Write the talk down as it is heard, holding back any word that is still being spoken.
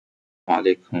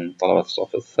عليكم طلبة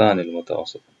الصف الثاني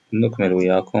المتوسط. نكمل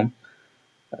وياكم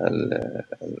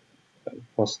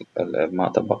الفصل ما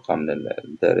تبقى من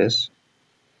الدرس.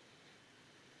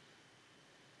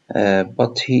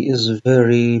 But he is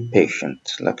very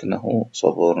patient. لكنه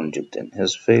صبور جدا.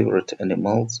 His favorite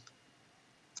animal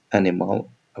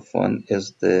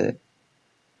is the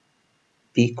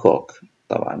peacock.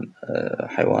 طبعا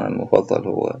حيوانه المفضل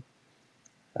هو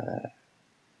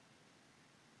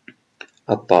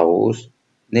الطاووس.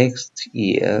 Next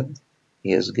year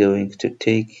he is going to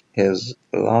take his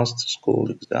last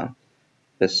school exam.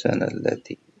 في السنة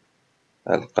التي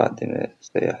القادمة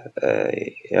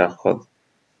سيأخذ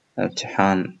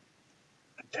امتحانه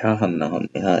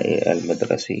النهائي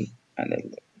المدرسي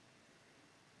يعني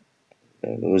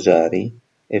الوزاري.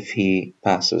 If he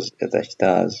passes إذا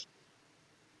اجتاز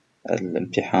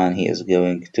الامتحان he is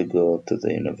going to go to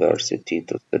the university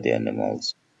to study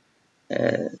animals.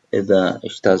 إذا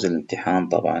اجتاز الامتحان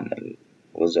طبعا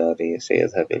الوزاري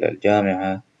سيذهب إلى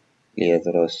الجامعة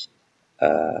ليدرس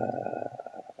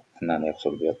هنا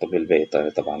يقصد بالطب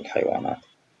البيطري طبعا الحيوانات.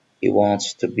 He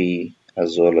wants to be a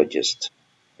zoologist.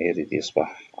 يريد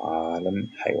يصبح عالم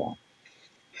حيوان.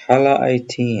 حالة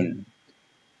 18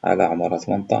 على عمر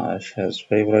 18. His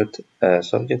favorite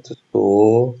subject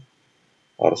school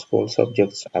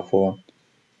subjects عفوا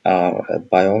are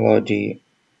biology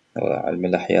علم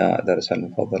الأحياء درسه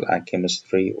المفضل and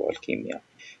chemistry والكيمياء.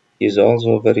 He is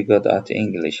also very good at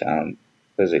English and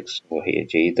physics وهي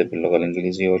جيدة باللغة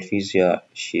الإنجليزية والفيزياء.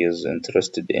 She is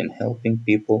interested in helping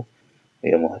people.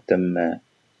 هي مهتمة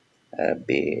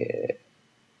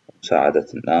بمساعدة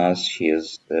الناس. She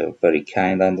is very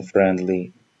kind and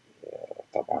friendly.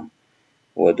 طبعا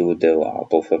ودودة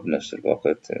وعطوفة بنفس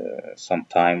الوقت.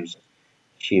 Sometimes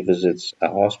she visits a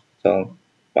hospital.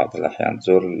 بعض الأحيان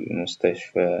تزور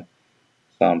المستشفى.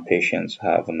 Some patients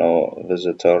have no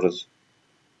visitors.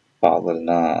 بعض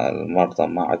المرضى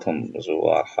ما عندهم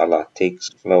زوار. حالات takes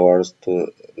flowers to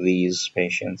these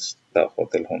patients.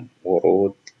 تأخذ لهم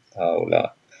ورود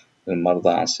هؤلاء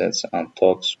المرضى and sits and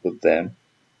talks with them.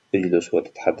 تجلس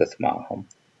وتتحدث معهم.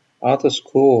 At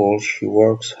school she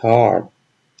works hard.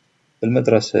 في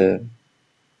المدرسة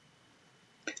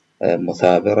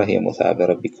مثابرة. هي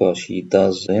مثابرة because she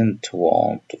doesn't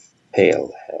want to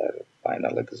fail her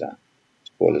final exam.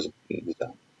 school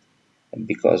exam.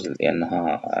 because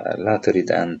لأنها لا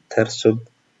تريد أن ترسب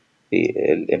في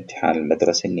الامتحان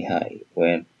المدرسي النهائي.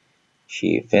 when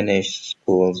she finished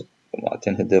schools وما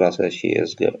تنهي الدراسة she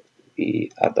is going to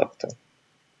be a doctor.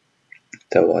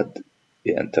 تود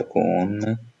بأن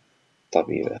تكون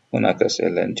طبيبة. هناك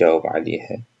أسئلة نجاوب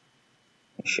عليها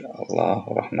إن شاء الله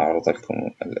وراح نعرض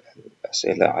لكم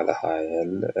الأسئلة على هاي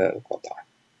القطعة.